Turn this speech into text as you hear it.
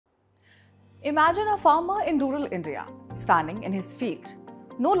Imagine a farmer in rural India, standing in his field,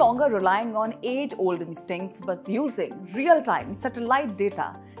 no longer relying on age-old instincts but using real-time satellite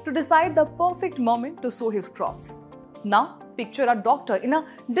data to decide the perfect moment to sow his crops. Now, picture a doctor in a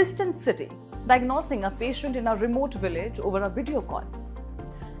distant city diagnosing a patient in a remote village over a video call.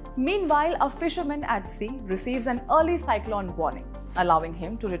 Meanwhile, a fisherman at sea receives an early cyclone warning, allowing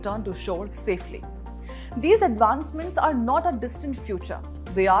him to return to shore safely. These advancements are not a distant future.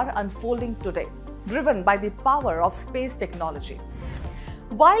 They are unfolding today, driven by the power of space technology.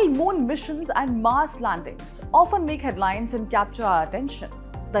 While moon missions and Mars landings often make headlines and capture our attention,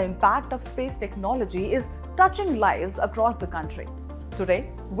 the impact of space technology is touching lives across the country. Today,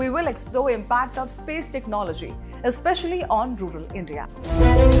 we will explore the impact of space technology, especially on rural India.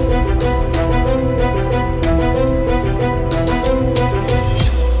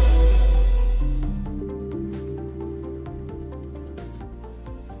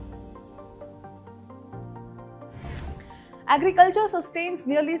 Agriculture sustains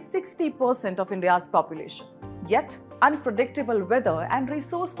nearly 60% of India's population. Yet, unpredictable weather and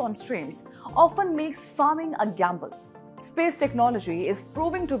resource constraints often makes farming a gamble. Space technology is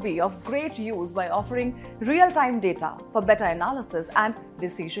proving to be of great use by offering real-time data for better analysis and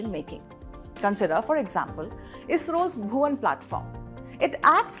decision-making. Consider, for example, ISRO's Bhuvan platform. It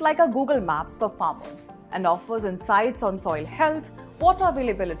acts like a Google Maps for farmers and offers insights on soil health, water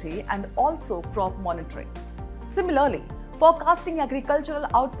availability, and also crop monitoring. Similarly, forecasting agricultural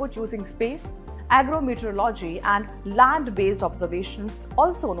output using space, agrometeorology, and land-based observations,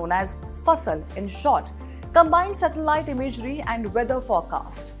 also known as FASAL in short, combine satellite imagery and weather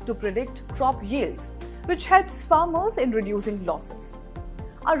forecasts to predict crop yields, which helps farmers in reducing losses.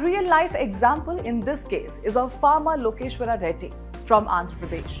 A real-life example in this case is of farmer Lokeshwara Reddy from Andhra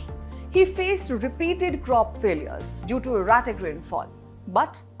Pradesh. He faced repeated crop failures due to erratic rainfall.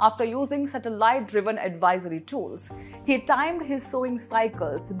 But after using satellite-driven advisory tools, he timed his sowing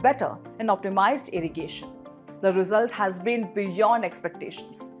cycles better and optimized irrigation. The result has been beyond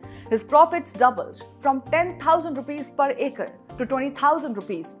expectations. His profits doubled from 10,000 rupees per acre to 20,000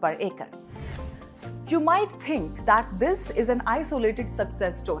 rupees per acre. You might think that this is an isolated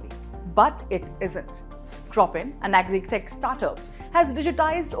success story, but it isn't. Cropin, an agri-tech startup, has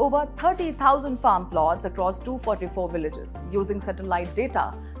digitized over 30,000 farm plots across 244 villages using satellite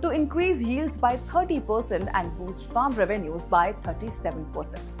data to increase yields by 30% and boost farm revenues by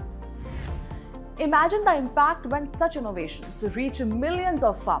 37%. Imagine the impact when such innovations reach millions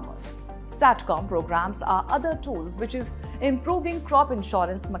of farmers. SATCOM programs are other tools which is improving crop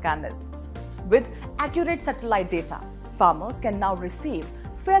insurance mechanisms. With accurate satellite data, farmers can now receive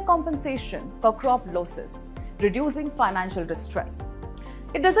fair compensation for crop losses, reducing financial distress.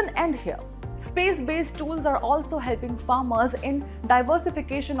 It doesn't end here. Space-based tools are also helping farmers in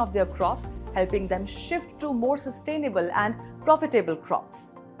diversification of their crops, helping them shift to more sustainable and profitable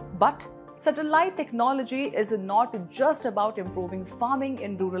crops. But satellite technology is not just about improving farming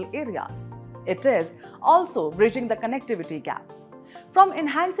in rural areas. It is also bridging the connectivity gap. From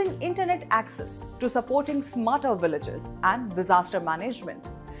enhancing internet access to supporting smarter villages and disaster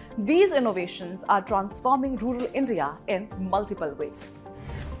management, these innovations are transforming rural India in multiple ways.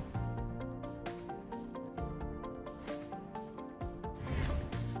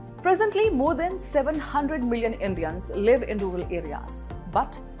 Presently, more than 700 million Indians live in rural areas,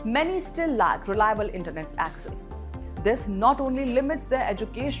 but many still lack reliable internet access. This not only limits their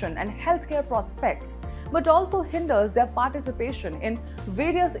education and healthcare prospects, but also hinders their participation in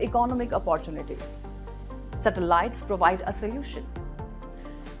various economic opportunities. Satellites provide a solution.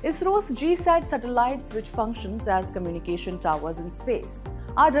 ISRO's GSAT satellites, which functions as communication towers in space,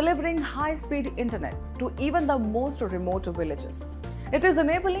 are delivering high-speed internet to even the most remote villages. It is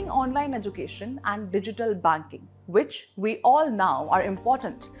enabling online education and digital banking, which we all know are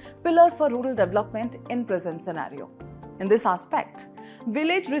important pillars for rural development in present scenario. In this aspect,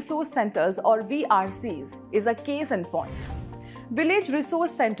 Village Resource Centers or VRCs is a case in point. Village Resource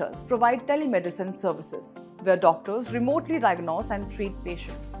Centers provide telemedicine services, where doctors remotely diagnose and treat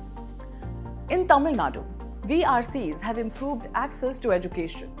patients. In Tamil Nadu, VRCs have improved access to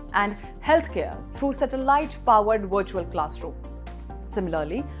education and healthcare through satellite-powered virtual classrooms.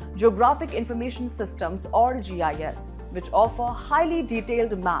 Similarly, Geographic Information Systems or GIS, which offer highly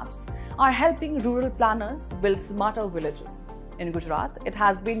detailed maps, are helping rural planners build smarter villages. In Gujarat, it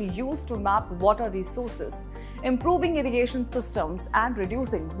has been used to map water resources, improving irrigation systems and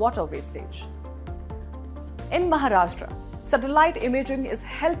reducing water wastage. In Maharashtra, satellite imaging is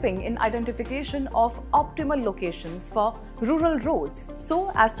helping in identification of optimal locations for rural roads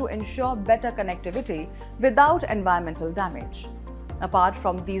so as to ensure better connectivity without environmental damage. Apart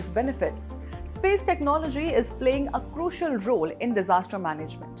from these benefits, space technology is playing a crucial role in disaster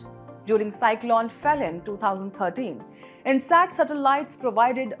management. During Cyclone Fell in 2013, INSAT satellites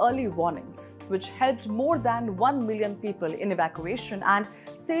provided early warnings, which helped more than 1 million people in evacuation and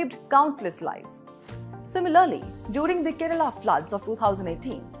saved countless lives. Similarly, during the Kerala floods of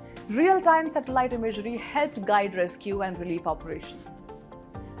 2018, real-time satellite imagery helped guide rescue and relief operations.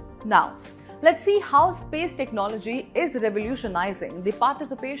 Now, let's see how space technology is revolutionizing the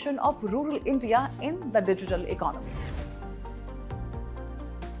participation of rural India in the digital economy.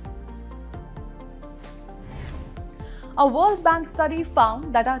 A World Bank study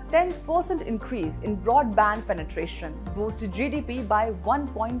found that a 10% increase in broadband penetration boosted GDP by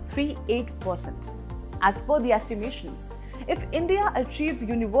 1.38%. As per the estimations, if India achieves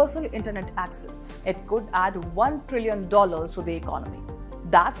universal internet access, it could add $1 trillion to the economy.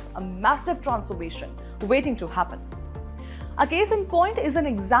 That's a massive transformation waiting to happen. A case in point is an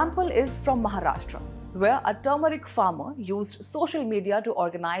example is from Maharashtra, where a turmeric farmer used social media to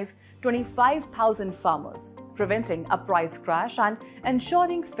organize 25,000 farmers, preventing a price crash and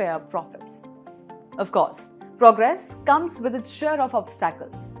ensuring fair profits. Of course, progress comes with its share of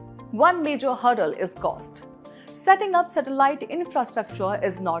obstacles. One major hurdle is cost. Setting up satellite infrastructure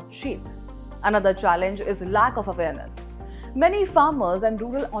is not cheap. Another challenge is lack of awareness. Many farmers and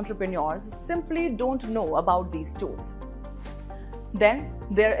rural entrepreneurs simply don't know about these tools. Then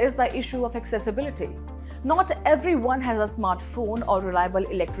there is the issue of accessibility. Not everyone has a smartphone or reliable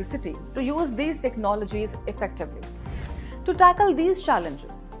electricity to use these technologies effectively. To tackle these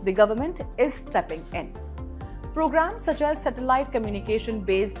challenges, the government is stepping in. Programs such as Satellite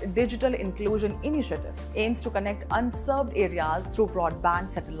Communication-Based Digital Inclusion Initiative aims to connect unserved areas through broadband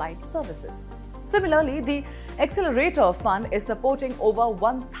satellite services. Similarly, the Accelerator Fund is supporting over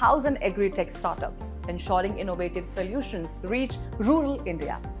 1,000 agri-tech startups, ensuring innovative solutions reach rural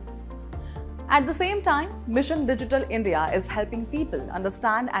India. At the same time, Mission Digital India is helping people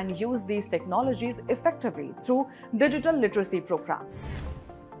understand and use these technologies effectively through digital literacy programs.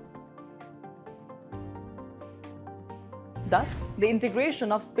 Thus, the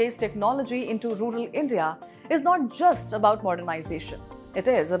integration of space technology into rural India is not just about modernization, it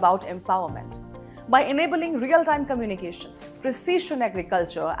is about empowerment. By enabling real-time communication, precision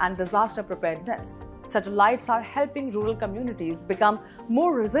agriculture, and disaster preparedness, satellites are helping rural communities become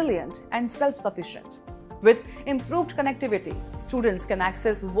more resilient and self-sufficient. With improved connectivity, students can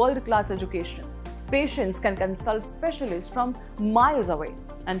access world-class education, patients can consult specialists from miles away,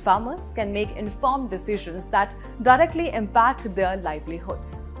 and farmers can make informed decisions that directly impact their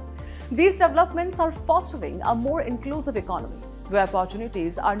livelihoods. These developments are fostering a more inclusive economy, where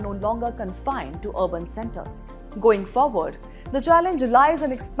opportunities are no longer confined to urban centers. Going forward, the challenge lies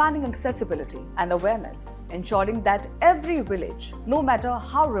in expanding accessibility and awareness, ensuring that every village, no matter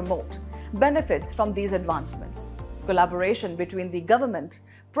how remote, benefits from these advancements. Collaboration between the government,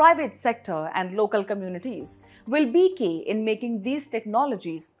 private sector, and local communities will be key in making these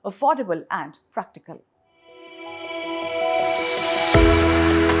technologies affordable and practical.